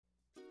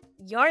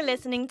You're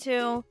listening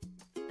to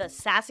the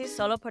Sassy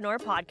Solopreneur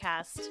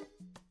Podcast.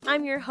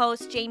 I'm your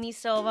host, Jamie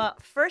Silva,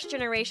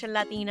 first-generation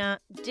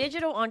Latina,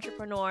 digital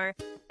entrepreneur,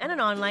 and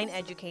an online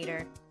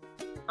educator.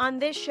 On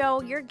this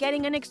show, you're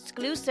getting an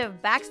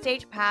exclusive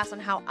backstage pass on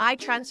how I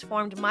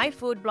transformed my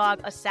food blog,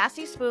 A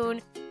Sassy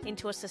Spoon,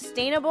 into a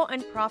sustainable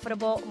and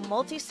profitable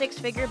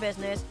multi-six-figure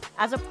business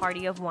as a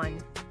party of one.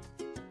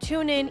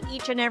 Tune in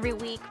each and every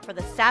week for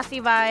the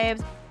sassy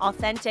vibes,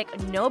 authentic,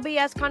 no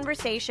BS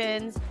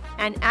conversations,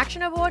 and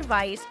actionable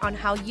advice on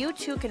how you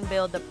too can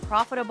build the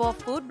profitable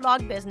food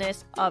blog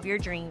business of your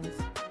dreams.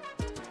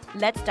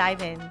 Let's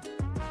dive in.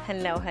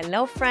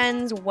 Hello,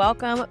 friends.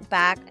 Welcome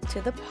back to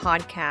the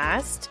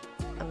podcast.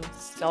 I'm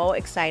so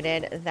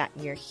excited that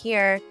you're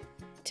here.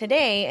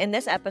 Today, in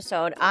this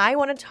episode, I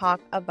want to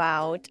talk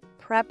about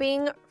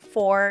prepping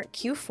for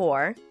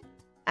Q4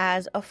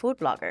 as a food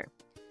blogger.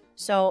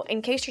 So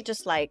in case you're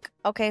just like,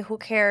 okay, who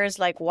cares?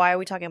 Like, why are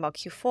we talking about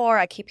Q4?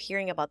 I keep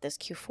hearing about this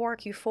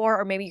Q4,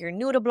 or maybe you're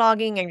new to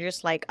blogging and you're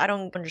just like, I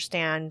don't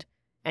understand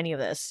any of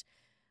this.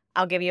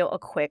 I'll give you a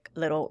quick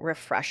little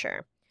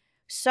refresher.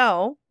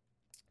 So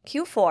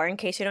Q4, in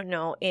case you don't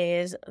know,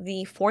 is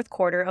the fourth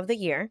quarter of the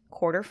year,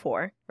 quarter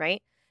four,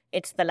 right?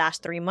 It's the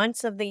last 3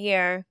 months of the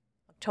year,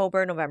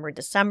 October, November,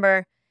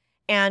 December.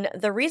 And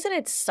the reason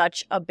it's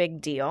such a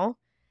big deal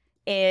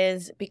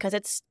is because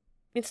it's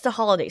the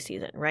holiday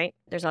season, right?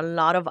 There's a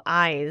lot of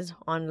eyes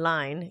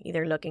online,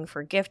 either looking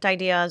for gift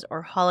ideas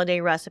or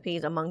holiday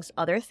recipes, amongst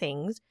other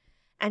things.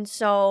 And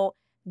so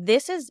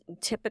this is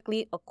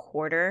typically a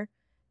quarter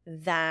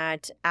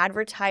that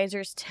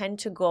advertisers tend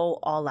to go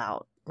all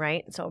out,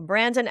 right? So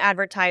brands and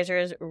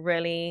advertisers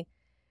really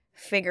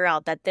figure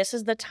out that this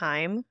is the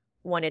time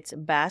when it's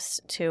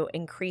best to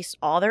increase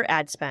all their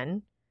ad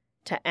spend,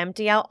 to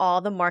empty out all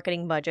the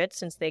marketing budgets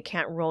since they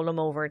can't roll them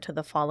over to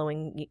the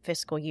following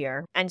fiscal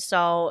year. And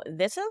so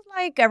this is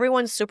like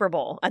everyone's Super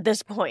Bowl at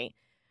this point.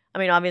 I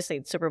mean,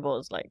 obviously Super Bowl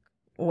is like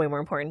way more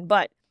important,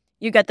 but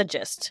you get the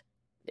gist.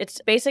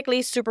 It's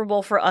basically Super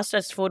Bowl for us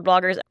as food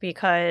bloggers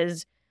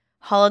because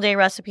holiday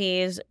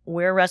recipes,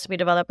 we're recipe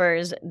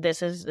developers.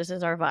 This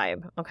is our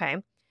vibe, okay?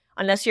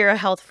 Unless you're a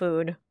health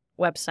food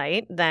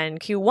website, then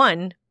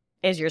Q1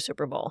 is your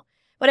Super Bowl.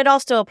 But it all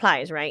still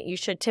applies, right? You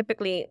should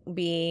typically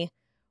be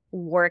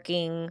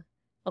working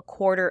a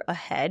quarter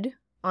ahead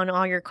on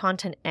all your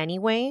content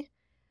anyway,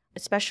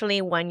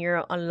 especially when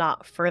you're a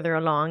lot further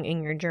along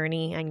in your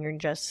journey and you're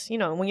just,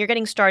 when you're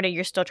getting started,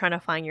 you're still trying to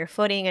find your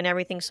footing and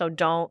everything. So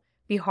don't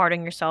be hard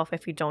on yourself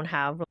if you don't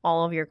have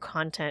all of your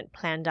content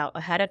planned out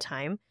ahead of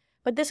time.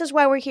 But this is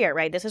why we're here,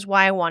 right? This is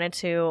why I wanted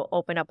to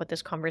open up with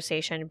this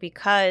conversation,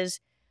 because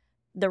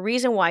the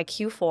reason why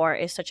Q4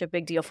 is such a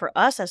big deal for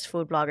us as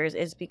food bloggers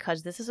is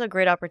because this is a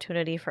great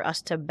opportunity for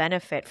us to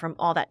benefit from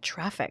all that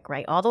traffic,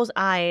 right? All those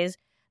eyes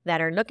that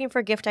are looking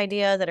for gift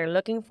ideas, that are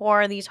looking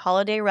for these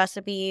holiday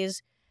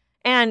recipes.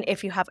 And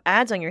if you have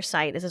ads on your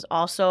site, this is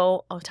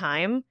also a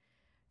time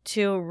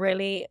to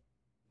really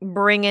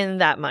bring in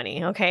that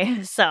money,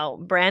 okay? So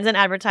brands and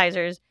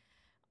advertisers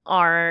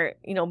are,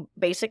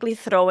 basically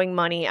throwing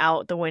money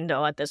out the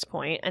window at this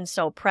point. And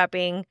so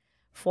prepping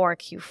for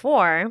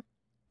Q4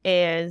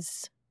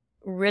 is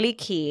really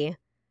key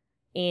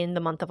in the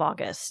month of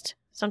August.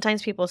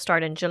 Sometimes people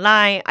start in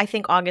July. I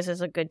think August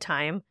is a good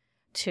time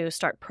to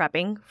start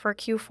prepping for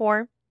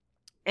Q4.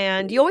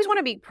 And you always want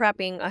to be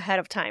prepping ahead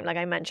of time, like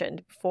I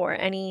mentioned, for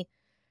any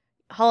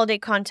holiday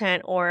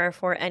content or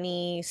for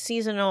any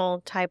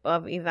seasonal type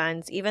of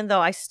events, even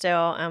though I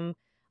still am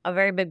a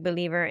very big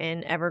believer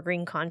in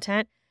evergreen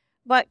content.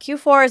 But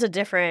Q4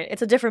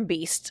 is a different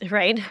beast,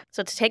 right?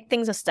 So to take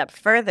things a step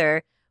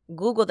further,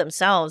 Google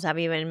themselves have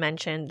even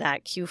mentioned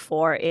that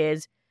Q4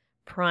 is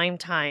prime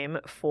time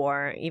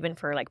for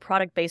like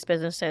product-based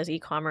businesses,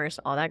 e-commerce,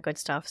 all that good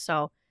stuff.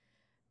 So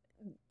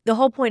the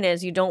whole point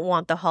is you don't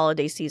want the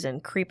holiday season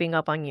creeping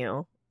up on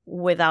you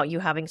without you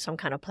having some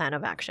kind of plan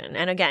of action.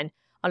 And again,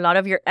 a lot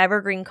of your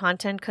evergreen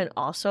content can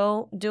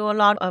also do a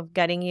lot of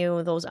getting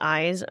you those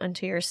eyes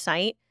onto your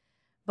site.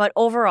 But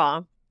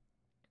overall,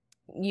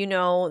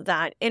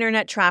 that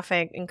internet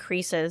traffic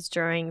increases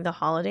during the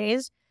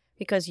holidays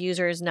because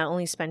users not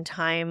only spend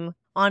time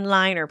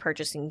online or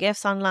purchasing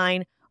gifts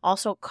online,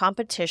 also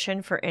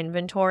competition for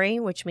inventory,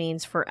 which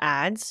means for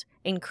ads,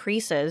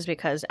 increases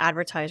because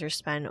advertisers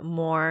spend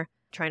more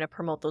trying to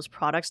promote those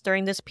products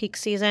during this peak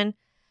season.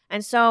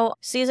 And so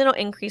seasonal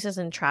increases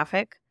in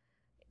traffic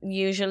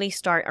usually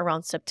start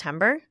around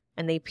September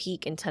and they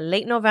peak into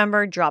late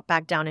November, drop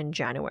back down in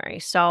January.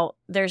 So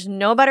there's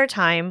no better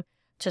time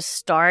to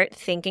start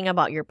thinking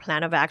about your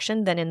plan of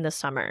action than in the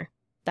summer.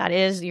 That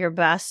is your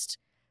best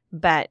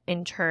bet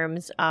in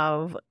terms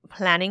of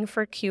planning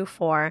for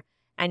Q4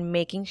 and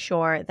making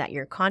sure that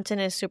your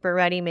content is super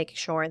ready, making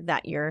sure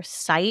that your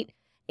site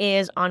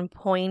is on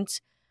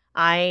point.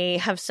 I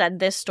have said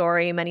this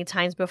story many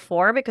times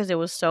before because it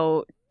was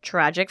so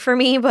tragic for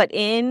me, but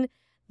in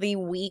the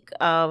week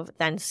of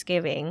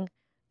Thanksgiving,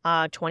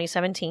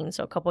 2017,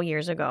 so a couple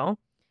years ago,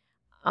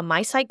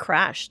 my site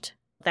crashed.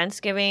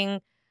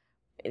 Thanksgiving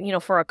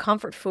for a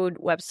comfort food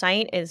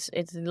website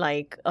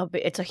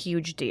it's a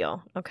huge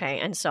deal. Okay.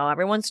 And so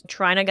everyone's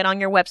trying to get on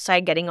your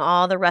website, getting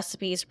all the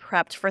recipes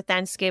prepped for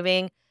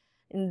Thanksgiving.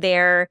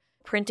 They're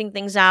printing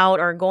things out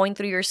or going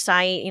through your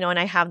site, and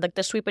I have like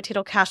the sweet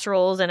potato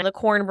casseroles and the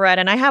cornbread,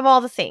 and I have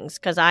all the things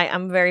because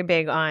I'm very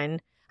big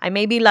on, I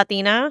may be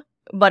Latina,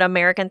 but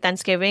American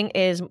Thanksgiving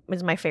is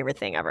my favorite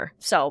thing ever.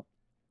 So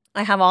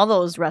I have all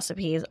those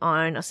recipes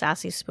on a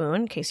Sassy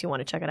Spoon in case you want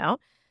to check it out.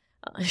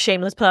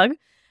 Shameless plug.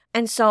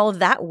 And so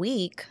that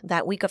week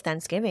of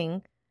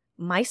Thanksgiving,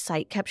 my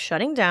site kept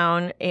shutting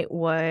down. It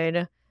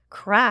would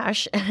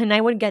crash and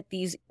I would get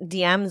these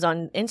DMs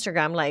on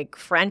Instagram like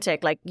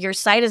frantic, like, your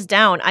site is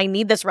down. I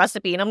need this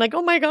recipe. And I'm like,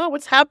 oh my God,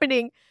 what's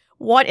happening?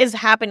 What is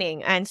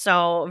happening? And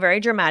so very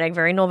dramatic,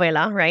 very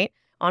novela, right?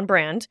 On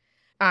brand.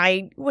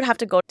 I would have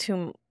to go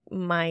to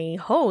my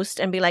host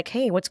and be like,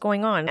 hey, what's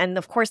going on? And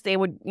of course they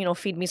would,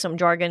 feed me some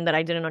jargon that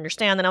I didn't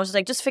understand. And I was just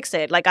like, just fix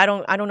it. Like, I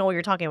don't know what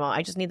you're talking about.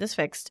 I just need this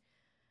fixed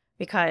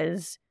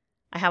because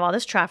I have all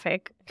this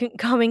traffic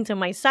coming to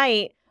my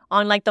site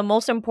on like the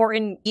most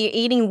important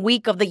eating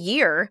week of the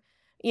year,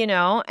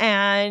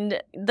 and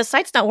the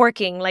site's not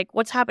working. Like,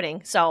 what's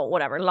happening? So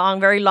whatever,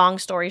 very long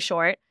story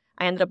short,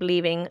 I ended up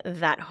leaving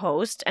that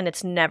host and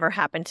it's never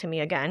happened to me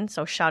again.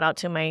 So shout out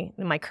to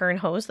my current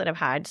host that I've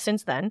had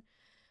since then.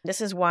 This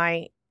is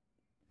why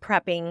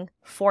prepping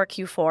for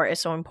Q4 is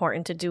so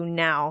important to do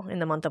now in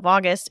the month of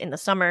August, in the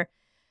summer,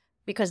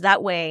 because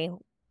that way,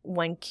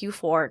 when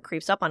Q4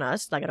 creeps up on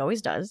us, like it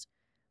always does,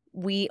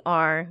 we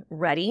are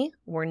ready.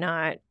 We're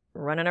not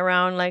running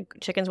around like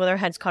chickens with our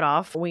heads cut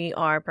off. We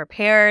are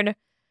prepared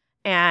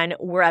and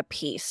we're at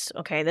peace.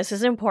 Okay, this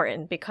is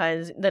important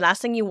because the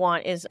last thing you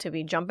want is to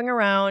be jumping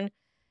around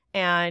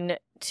and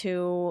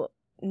to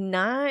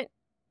not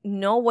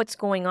know what's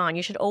going on.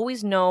 You should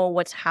always know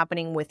what's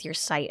happening with your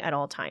site at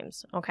all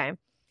times. Okay.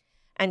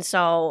 And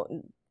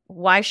so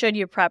why should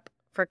you prep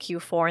for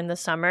Q4 in the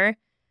summer?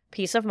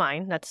 Peace of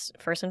mind. That's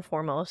first and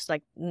foremost.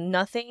 Like,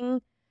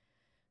 nothing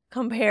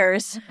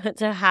compares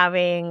to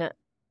having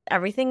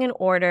everything in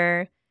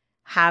order,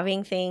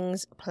 having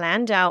things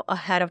planned out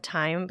ahead of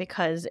time,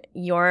 because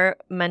your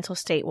mental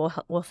state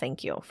will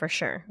thank you for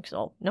sure.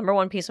 So number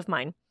one, peace of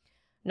mind.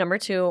 Number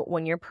two,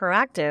 when you're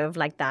proactive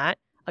like that,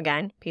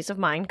 again, peace of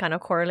mind kind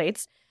of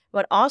correlates,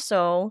 but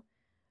also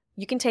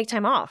you can take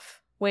time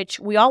off, which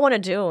we all want to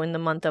do in the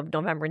month of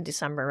November and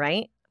December,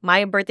 right?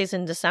 My birthday's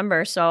in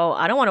December, so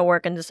I don't want to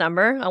work in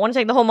December. I want to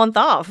take the whole month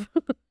off.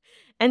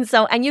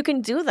 And you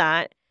can do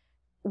that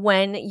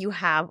when you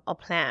have a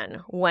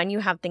plan, when you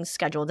have things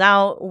scheduled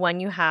out,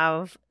 when you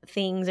have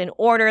things in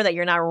order that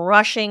you're not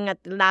rushing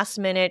at the last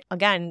minute.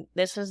 Again,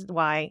 this is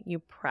why you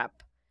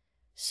prep.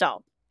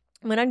 So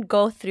I'm going to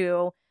go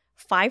through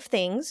 5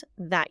 things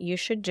that you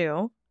should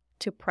do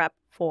to prep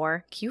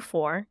for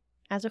Q4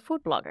 as a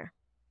food blogger.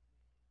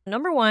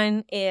 Number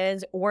 1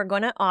 is we're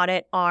going to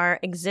audit our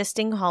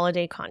existing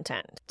holiday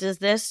content. Does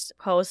this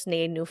post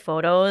need new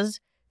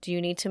photos? Do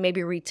you need to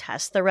maybe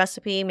retest the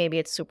recipe? Maybe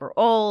it's super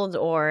old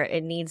or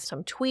it needs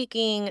some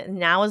tweaking.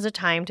 Now is the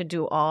time to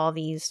do all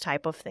these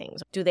type of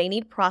things. Do they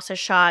need process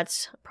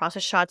shots?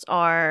 Process shots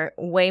are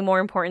way more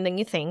important than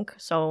you think.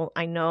 So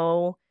I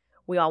know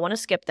we all want to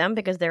skip them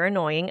because they're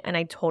annoying and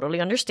I totally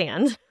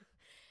understand.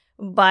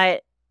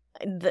 But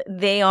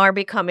they are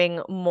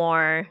becoming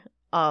more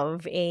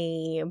of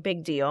a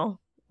big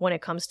deal when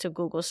it comes to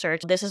Google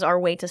search. This is our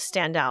way to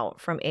stand out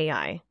from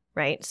AI,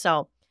 right?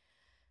 So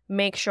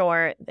make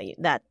sure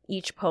that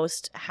each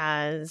post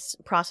has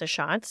process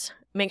shots.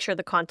 Make sure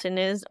the content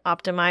is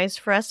optimized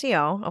for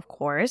SEO, of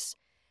course.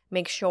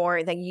 Make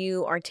sure that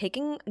you are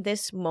taking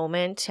this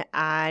moment to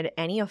add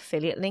any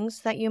affiliate links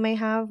that you may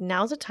have.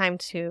 Now's the time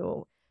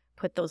to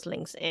put those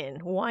links in.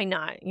 Why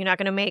not? You're not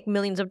going to make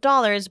millions of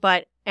dollars,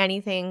 but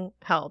anything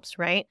helps,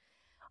 right?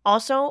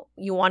 Also,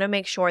 you want to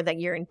make sure that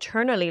you're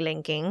internally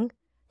linking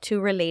to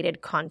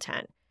related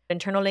content.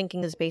 Internal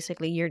linking is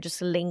basically you're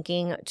just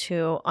linking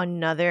to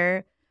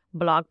another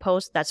blog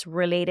post that's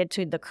related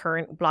to the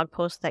current blog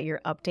post that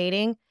you're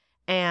updating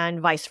and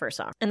vice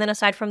versa. And then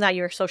aside from that,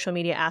 your social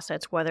media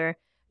assets, whether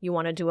you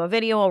want to do a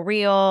video, a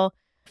reel,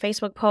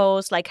 Facebook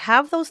post, like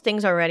have those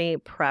things already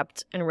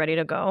prepped and ready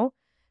to go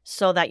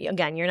so that,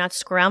 again, you're not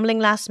scrambling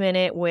last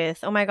minute with,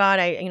 oh my God,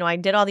 I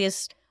did all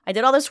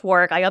this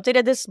work, I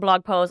updated this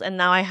blog post, and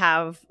now I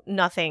have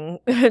nothing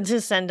to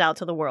send out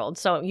to the world.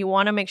 So you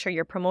want to make sure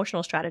your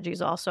promotional strategy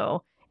is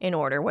also in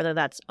order, whether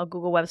that's a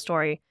Google Web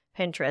Story,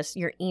 Pinterest,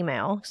 your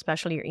email,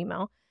 especially your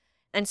email.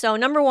 And so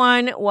number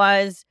 1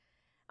 was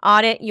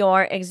audit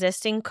your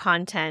existing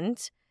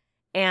content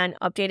and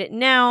update it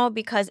now,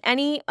 because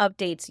any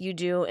updates you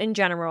do in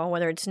general,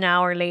 whether it's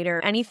now or later,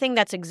 anything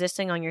that's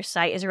existing on your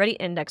site is already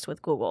indexed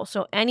with Google.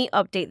 So any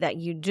update that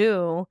you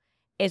do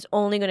is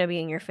only going to be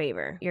in your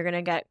favor. You're going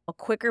to get a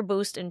quicker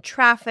boost in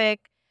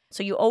traffic.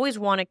 So you always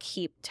want to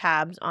keep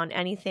tabs on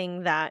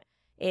anything that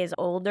is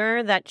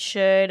older that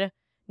should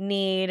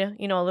need,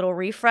 a little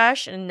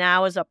refresh. And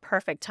now is a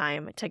perfect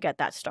time to get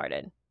that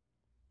started.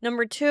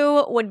 Number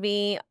 2 would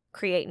be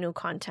create new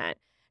content.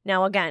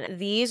 Now, again,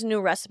 these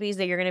new recipes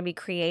that you're going to be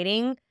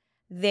creating,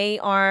 they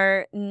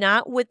are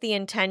not with the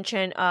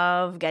intention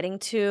of getting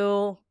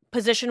to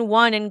position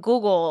 1 in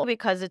Google,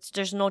 because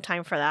there's no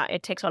time for that.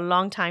 It takes a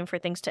long time for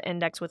things to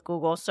index with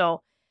Google.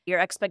 So your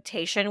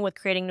expectation with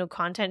creating new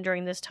content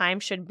during this time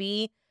should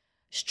be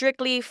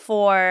strictly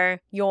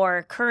for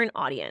your current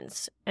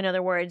audience. In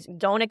other words,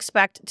 don't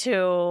expect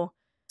to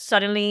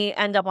suddenly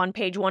end up on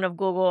page 1 of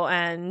Google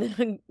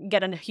and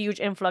get a huge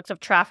influx of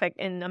traffic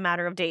in a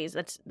matter of days.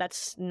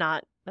 That's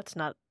not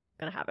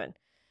going to happen.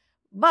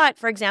 But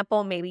for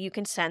example, maybe you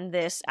can send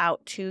this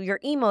out to your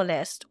email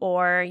list,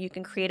 or you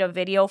can create a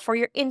video for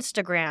your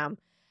Instagram.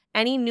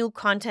 Any new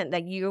content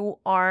that you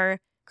are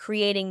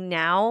creating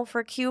now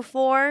for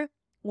Q4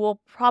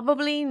 will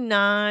probably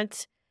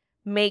not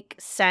make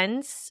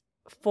sense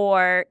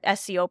for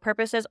SEO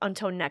purposes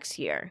until next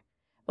year.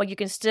 But you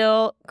can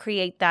still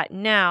create that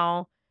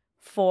now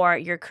for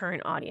your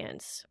current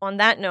audience. On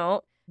that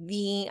note,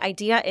 the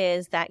idea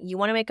is that you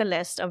want to make a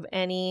list of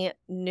any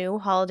new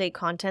holiday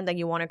content that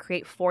you want to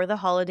create for the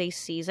holiday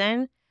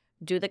season.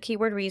 Do the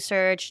keyword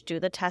research, do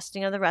the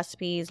testing of the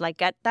recipes, like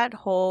get that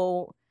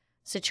whole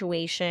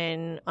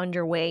situation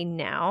underway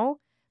now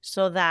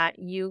so that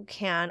you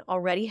can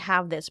already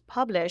have this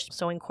published.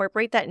 So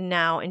incorporate that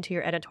now into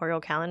your editorial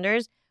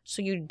calendars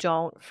so you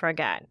don't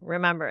forget.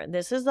 Remember,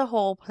 this is the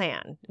whole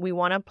plan. We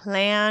want to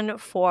plan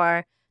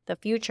for the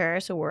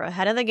future, so we're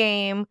ahead of the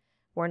game.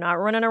 We're not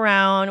running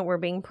around. We're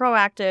being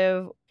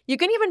proactive. You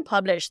can even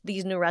publish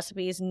these new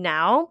recipes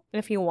now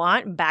if you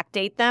want,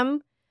 backdate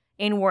them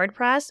in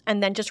WordPress,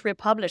 and then just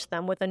republish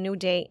them with a new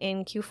date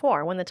in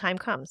Q4 when the time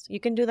comes.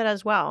 You can do that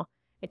as well.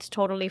 It's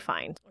totally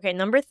fine. Okay,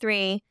 number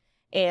 3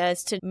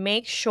 is to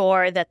make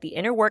sure that the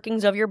inner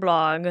workings of your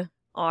blog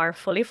are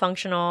fully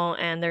functional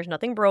and there's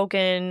nothing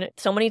broken.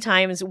 So many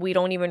times we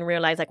don't even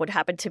realize, like what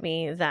happened to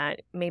me,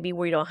 that maybe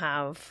we don't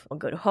have a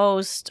good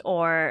host,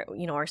 or,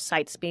 our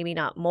site's maybe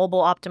not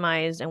mobile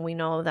optimized, and we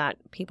know that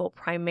people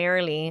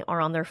primarily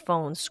are on their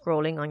phones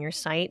scrolling on your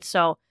site.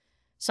 So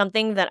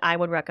something that I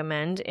would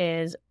recommend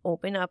is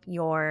open up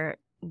your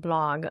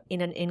blog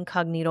in an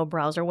incognito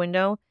browser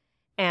window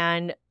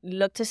and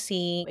look to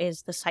see,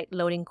 is the site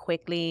loading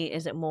quickly?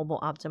 Is it mobile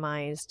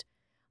optimized?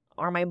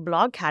 Are my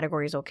blog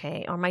categories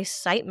okay? Are my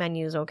site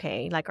menus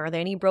okay? Like, are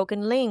there any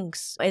broken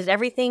links? Is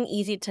everything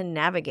easy to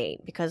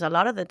navigate? Because a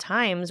lot of the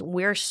times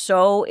we're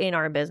so in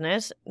our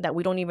business that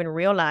we don't even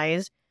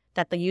realize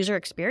that the user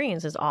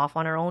experience is off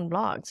on our own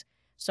blogs.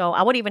 So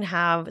I would even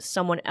have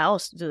someone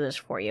else do this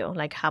for you.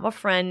 Like, have a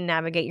friend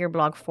navigate your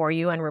blog for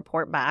you and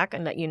report back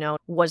and let you know,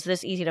 was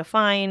this easy to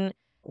find?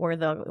 Were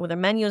the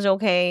menus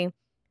okay?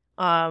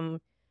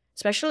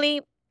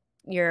 Especially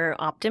your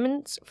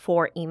opt-ins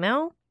for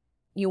email.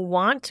 You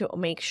want to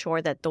make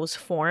sure that those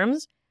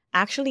forms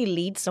actually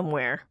lead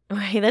somewhere,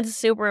 right? That's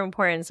super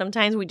important.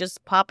 Sometimes we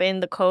just pop in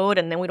the code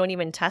and then we don't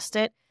even test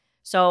it.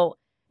 So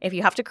if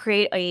you have to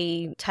create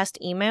a test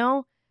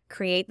email,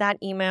 create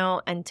that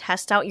email and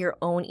test out your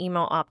own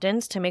email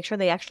opt-ins to make sure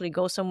they actually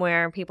go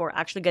somewhere. People are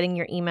actually getting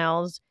your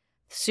emails.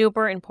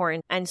 Super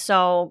important. And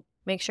so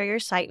make sure your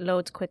site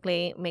loads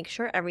quickly. Make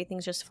sure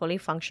everything's just fully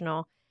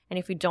functional. And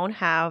if you don't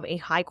have a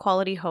high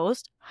quality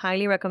host,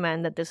 highly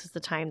recommend that this is the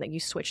time that you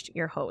switched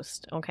your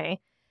host, okay?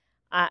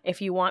 If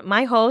you want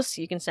my host,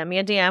 you can send me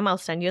a DM. I'll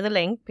send you the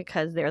link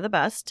because they're the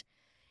best.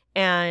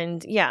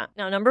 And yeah,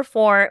 now number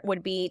 4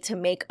 would be to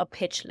make a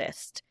pitch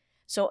list.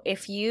 So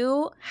if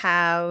you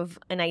have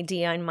an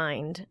idea in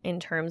mind in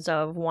terms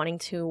of wanting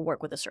to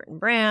work with a certain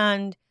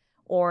brand,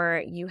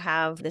 or you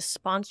have this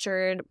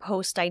sponsored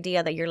post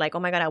idea that you're like,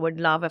 oh my God, I would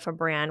love if a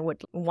brand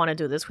would want to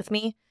do this with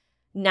me,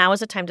 now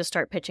is the time to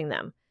start pitching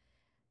them.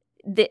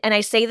 And I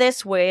say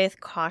this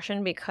with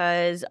caution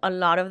because a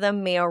lot of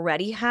them may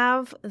already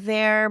have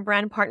their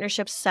brand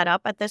partnerships set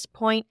up at this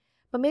point,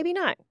 but maybe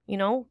not,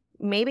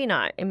 maybe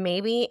not. And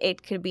maybe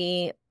it could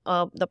be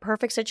the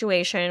perfect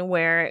situation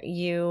where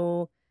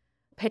you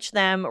pitch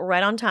them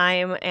right on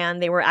time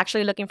and they were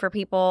actually looking for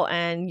people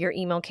and your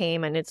email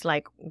came and it's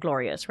like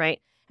glorious, right?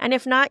 And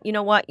if not, you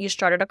know what? You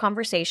started a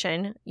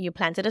conversation, you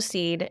planted a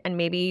seed, and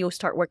maybe you'll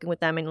start working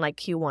with them in like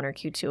Q1 or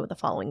Q2 of the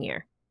following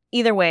year.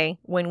 Either way,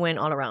 win-win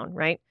all around,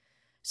 right?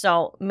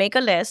 So make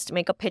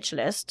a pitch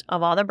list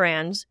of all the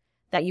brands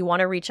that you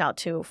want to reach out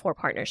to for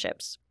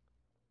partnerships.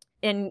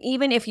 And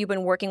even if you've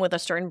been working with a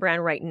certain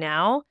brand right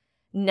now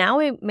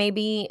it may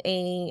be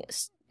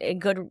a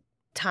good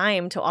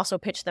time to also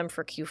pitch them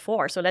for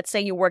Q4. So let's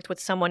say you worked with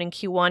someone in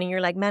Q1 and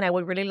you're like, man, I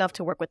would really love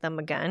to work with them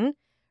again.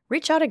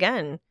 Reach out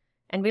again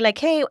and be like,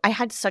 hey, I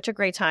had such a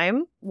great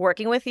time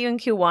working with you in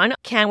Q1.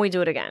 Can we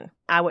do it again?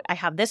 I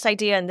have this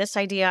idea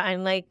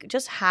and like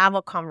just have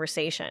a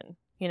conversation,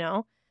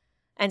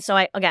 And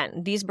so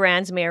again, these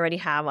brands may already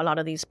have a lot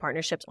of these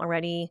partnerships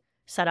already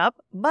set up,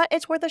 but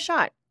it's worth a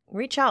shot.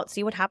 Reach out,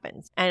 see what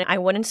happens. And I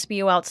wouldn't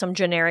spew out some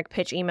generic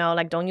pitch email,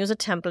 like don't use a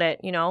template,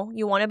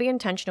 You want to be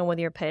intentional with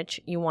your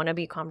pitch. You want to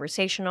be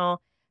conversational.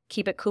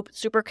 Keep it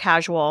super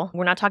casual.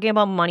 We're not talking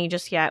about money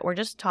just yet. We're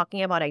just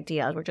talking about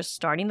ideas. We're just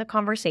starting the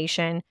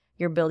conversation.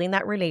 You're building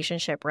that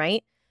relationship,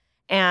 right?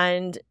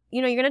 And,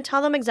 you're going to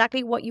tell them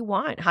exactly what you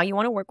want, how you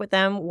want to work with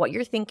them, what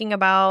you're thinking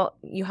about.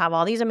 You have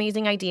all these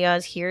amazing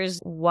ideas. Here's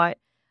what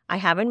I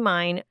have in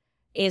mind.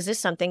 Is this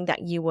something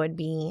that you would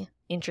be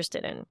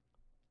interested in?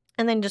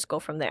 And then just go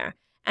from there.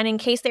 And in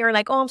case they are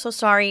like, oh, I'm so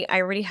sorry,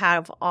 I already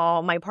have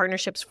all my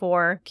partnerships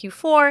for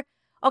Q4.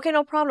 Okay,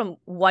 no problem.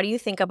 What do you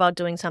think about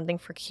doing something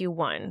for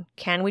Q1?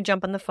 Can we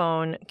jump on the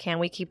phone? Can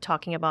we keep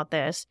talking about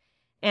this?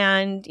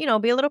 And,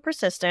 be a little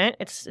persistent.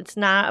 It's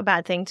not a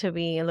bad thing to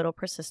be a little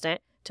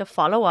persistent, to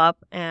follow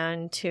up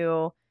and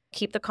to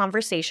keep the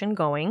conversation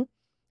going.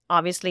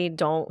 Obviously,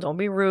 don't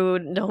be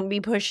rude, don't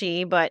be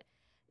pushy, but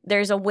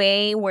there's a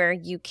way where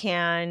you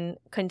can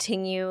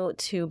continue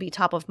to be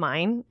top of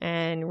mind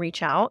and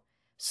reach out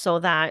so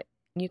that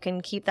you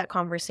can keep that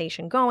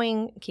conversation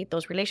going, keep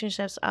those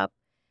relationships up.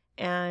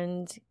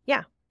 And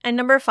yeah. And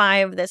number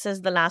 5, this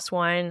is the last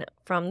one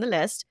from the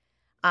list.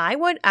 I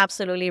would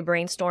absolutely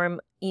brainstorm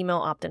email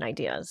opt-in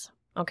ideas.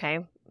 Okay.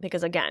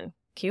 Because again,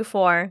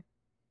 Q4,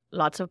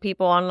 lots of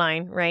people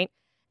online, right?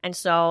 And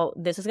so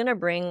this is going to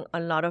bring a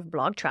lot of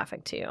blog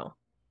traffic to you.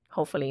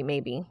 Hopefully,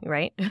 maybe,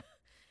 right?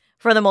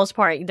 For the most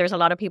part, there's a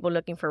lot of people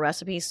looking for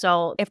recipes.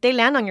 So if they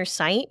land on your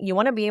site, you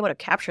want to be able to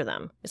capture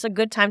them. It's a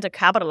good time to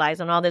capitalize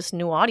on all this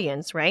new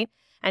audience, right?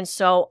 And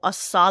so a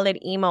solid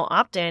email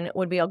opt-in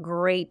would be a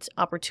great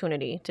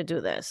opportunity to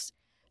do this.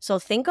 So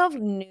think of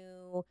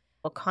new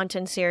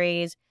content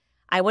series.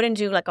 I wouldn't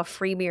do like a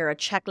freebie or a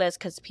checklist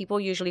because people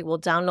usually will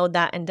download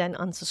that and then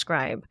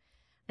unsubscribe.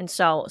 And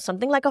so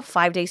something like a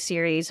 5-day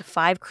series,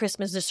 5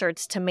 Christmas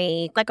desserts to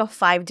make, like a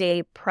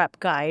 5-day prep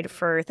guide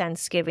for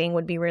Thanksgiving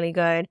would be really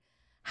good.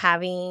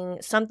 Having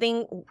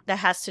something that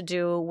has to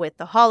do with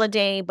the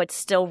holiday but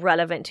still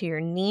relevant to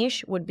your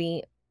niche would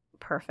be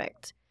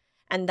perfect.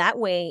 And that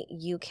way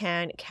you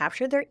can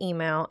capture their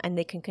email and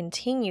they can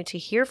continue to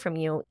hear from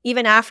you.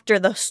 Even after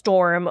the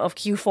storm of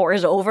Q4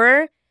 is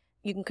over,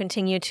 you can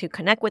continue to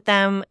connect with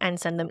them and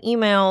send them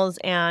emails.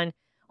 And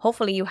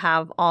hopefully you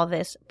have all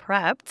this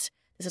prepped.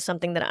 This is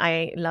something that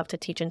I love to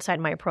teach inside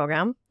my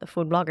program, the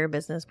Food Blogger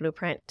Business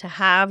Blueprint, to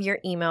have your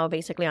email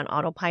basically on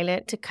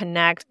autopilot, to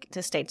connect,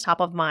 to stay top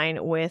of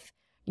mind with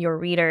your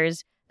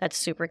readers. That's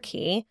super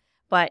key.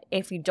 But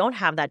if you don't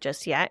have that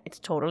just yet, it's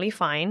totally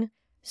fine.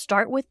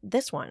 Start with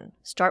this one.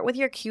 Start with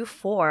your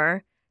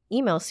Q4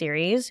 email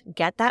series.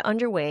 Get that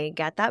underway,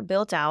 get that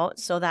built out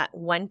so that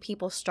when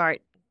people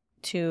start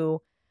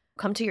to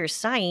come to your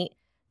site,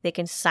 they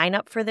can sign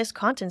up for this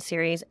content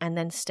series and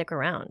then stick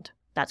around.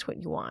 That's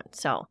what you want.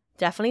 So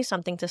definitely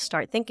something to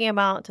start thinking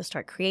about, to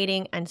start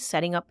creating and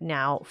setting up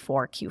now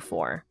for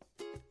Q4.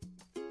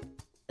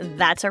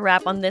 That's a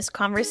wrap on this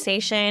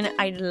conversation.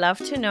 I'd love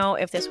to know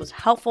if this was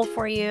helpful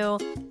for you.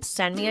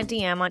 Send me a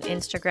DM on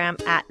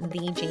Instagram at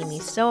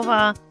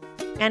 @thejamiesilva.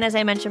 And as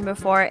I mentioned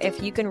before,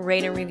 if you can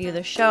rate and review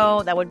the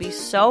show, that would be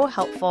so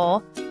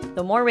helpful.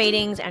 The more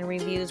ratings and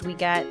reviews we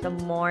get, the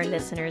more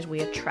listeners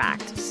we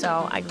attract.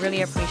 So I'd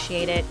really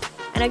appreciate it.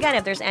 And again,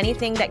 if there's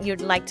anything that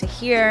you'd like to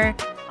hear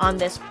on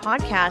this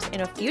podcast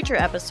in a future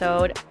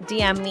episode,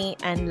 DM me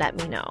and let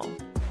me know.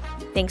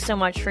 Thanks so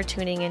much for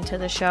tuning into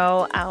the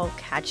show. I'll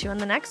catch you on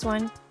the next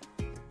one.